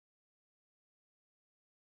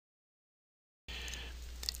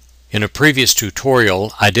In a previous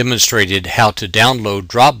tutorial, I demonstrated how to download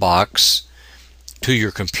Dropbox to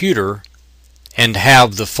your computer and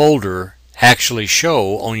have the folder actually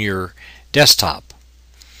show on your desktop.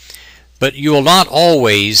 But you will not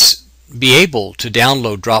always be able to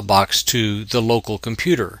download Dropbox to the local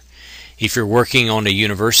computer. If you're working on a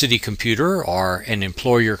university computer or an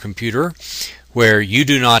employer computer where you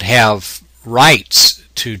do not have rights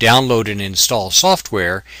to download and install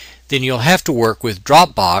software, then you'll have to work with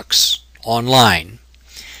Dropbox online.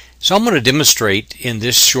 So I'm going to demonstrate in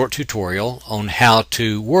this short tutorial on how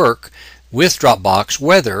to work with Dropbox,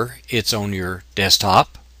 whether it's on your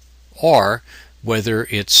desktop or whether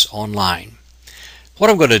it's online. What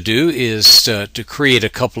I'm going to do is to create a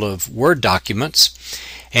couple of Word documents,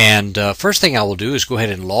 and first thing I will do is go ahead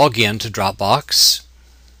and log in to Dropbox.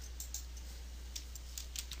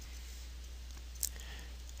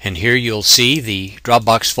 And here you'll see the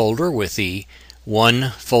Dropbox folder with the one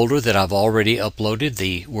folder that I've already uploaded,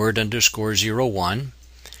 the Word_01.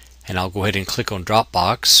 And I'll go ahead and click on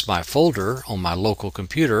Dropbox, my folder on my local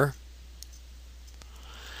computer,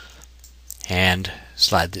 and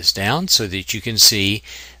slide this down so that you can see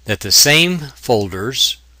that the same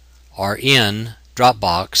folders are in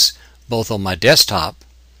Dropbox both on my desktop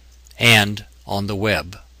and on the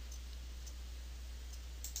web.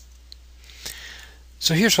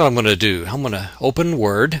 So here's what I'm going to do. I'm going to open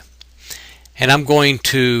Word, and I'm going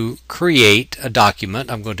to create a document.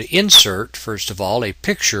 I'm going to insert, first of all, a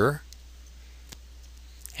picture,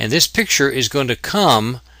 and this picture is going to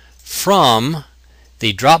come from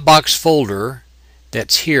the Dropbox folder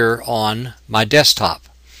that's here on my desktop.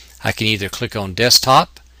 I can either click on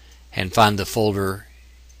Desktop and find the folder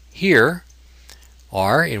here,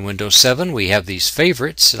 or in Windows 7 we have these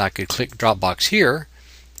favorites, and I could click Dropbox here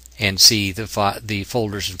and see the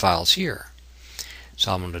folders and files here.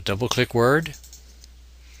 So I'm going to double click Word,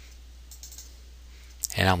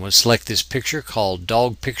 and I'm going to select this picture called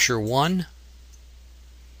Dog Picture 1.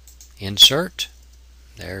 Insert.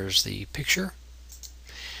 There's the picture.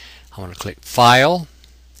 I'm going to click File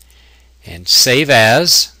and Save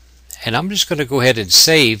As, and I'm just going to go ahead and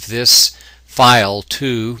save this file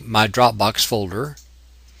to my Dropbox folder.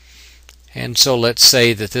 And so let's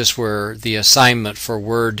say that this were the assignment for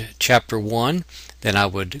Word Chapter 1, then I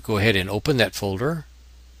would go ahead and open that folder,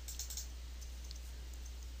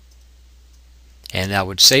 and I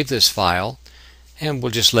would save this file, and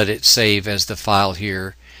we'll just let it save as the file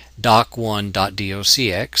here,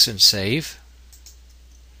 doc1.docx, and save.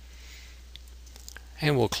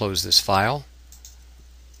 And we'll close this file.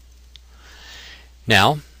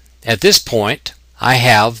 Now, at this point, I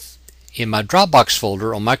have in my Dropbox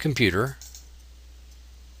folder on my computer,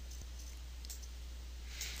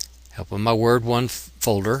 open my Word 1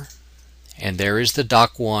 folder, and there is the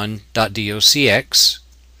doc1.docx.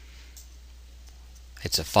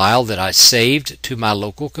 It's a file that I saved to my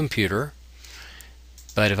local computer.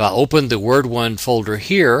 But if I open the Word 1 folder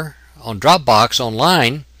here on Dropbox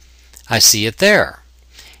online, I see it there.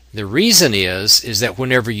 The reason is that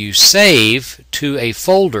whenever you save to a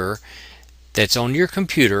folder that's on your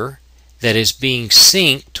computer that is being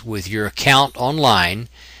synced with your account online,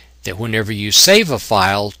 that whenever you save a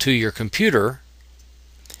file to your computer,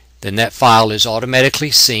 then that file is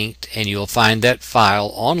automatically synced, and you'll find that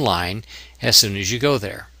file online as soon as you go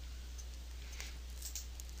there.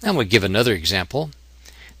 I'm going to give another example.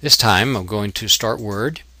 This time I'm going to start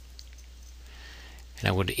Word, and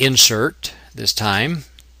I would insert this time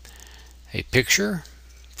a picture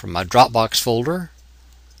from my Dropbox folder.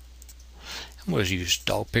 I'm going to use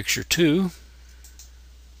Dog Picture 2,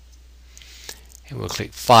 and we'll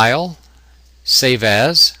click File, Save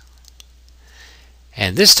As,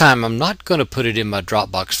 and this time I'm not going to put it in my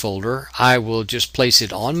Dropbox folder. I will just place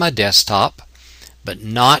it on my desktop, but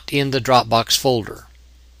not in the Dropbox folder.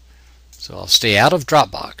 So I'll stay out of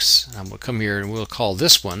Dropbox. I'm going to come here and we'll call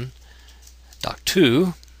this one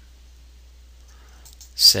Doc2,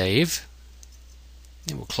 save,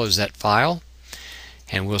 and we'll close that file,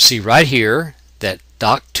 and we'll see right here that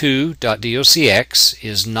doc2.docx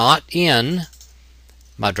is not in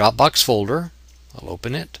my Dropbox folder. I'll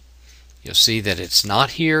open it. You'll see that it's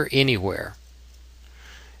not here anywhere,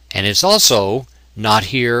 and it's also not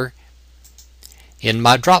here in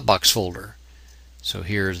my Dropbox folder. So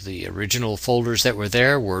here's the original folders that were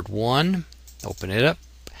there, Word 1, open it up.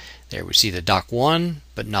 There we see the Doc1,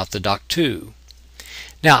 but not the Doc2.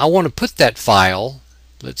 Now I want to put that file,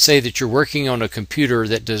 let's say that you're working on a computer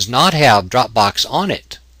that does not have Dropbox on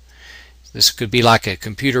it. This could be like a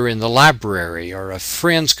computer in the library, or a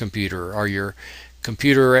friend's computer, or your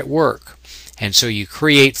computer at work. And so you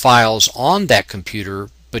create files on that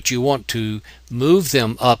computer but you want to move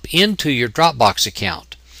them up into your Dropbox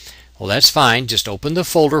account. Well, that's fine. Just open the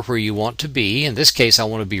folder where you want to be. In this case, I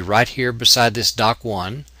want to be right here beside this Doc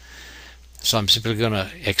 1. So I'm simply going to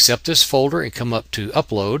accept this folder and come up to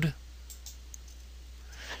Upload.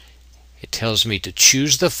 It tells me to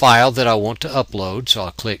choose the file that I want to upload, so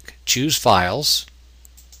I'll click Choose Files.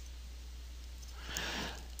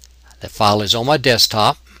 The file is on my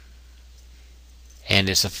desktop, and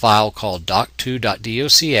it's a file called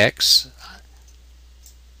doc2.docx.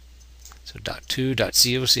 So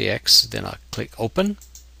doc2.docx, then I'll click Open.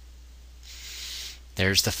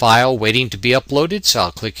 There's the file waiting to be uploaded, so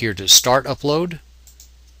I'll click here to Start Upload.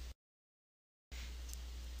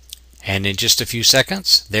 And in just a few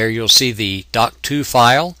seconds, there you'll see the doc2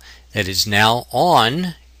 file that is now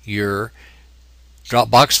on your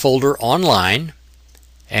Dropbox folder online.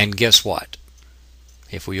 And guess what?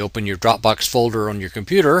 If we open your Dropbox folder on your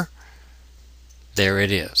computer, there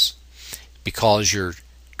it is. Because your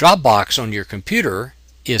Dropbox on your computer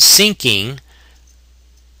is syncing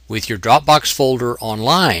with your Dropbox folder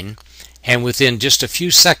online, and within just a few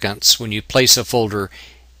seconds, when you place a folder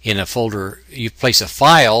in a folder, you place a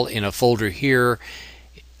file in a folder here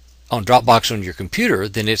on Dropbox on your computer,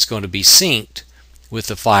 then it's going to be synced with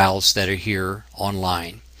the files that are here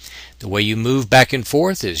online. The way you move back and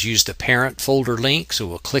forth is use the parent folder link, so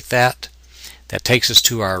we'll click that. That takes us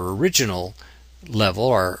to our original level,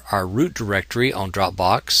 our root directory on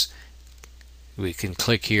Dropbox. We can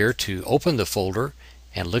click here to open the folder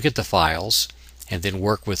and look at the files and then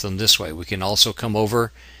work with them this way. We can also come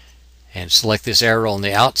over and select this arrow on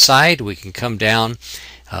the outside. We can come down,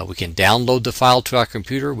 we can download the file to our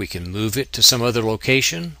computer, we can move it to some other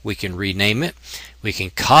location, we can rename it, we can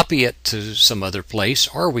copy it to some other place,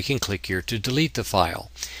 or we can click here to delete the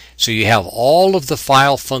file. So you have all of the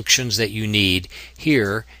file functions that you need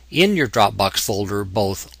here in your Dropbox folder,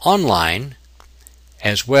 both online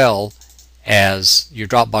as well as your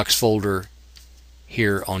Dropbox folder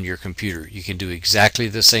here on your computer. You can do exactly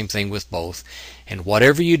the same thing with both, and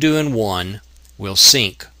whatever you do in one will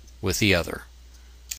sync with the other.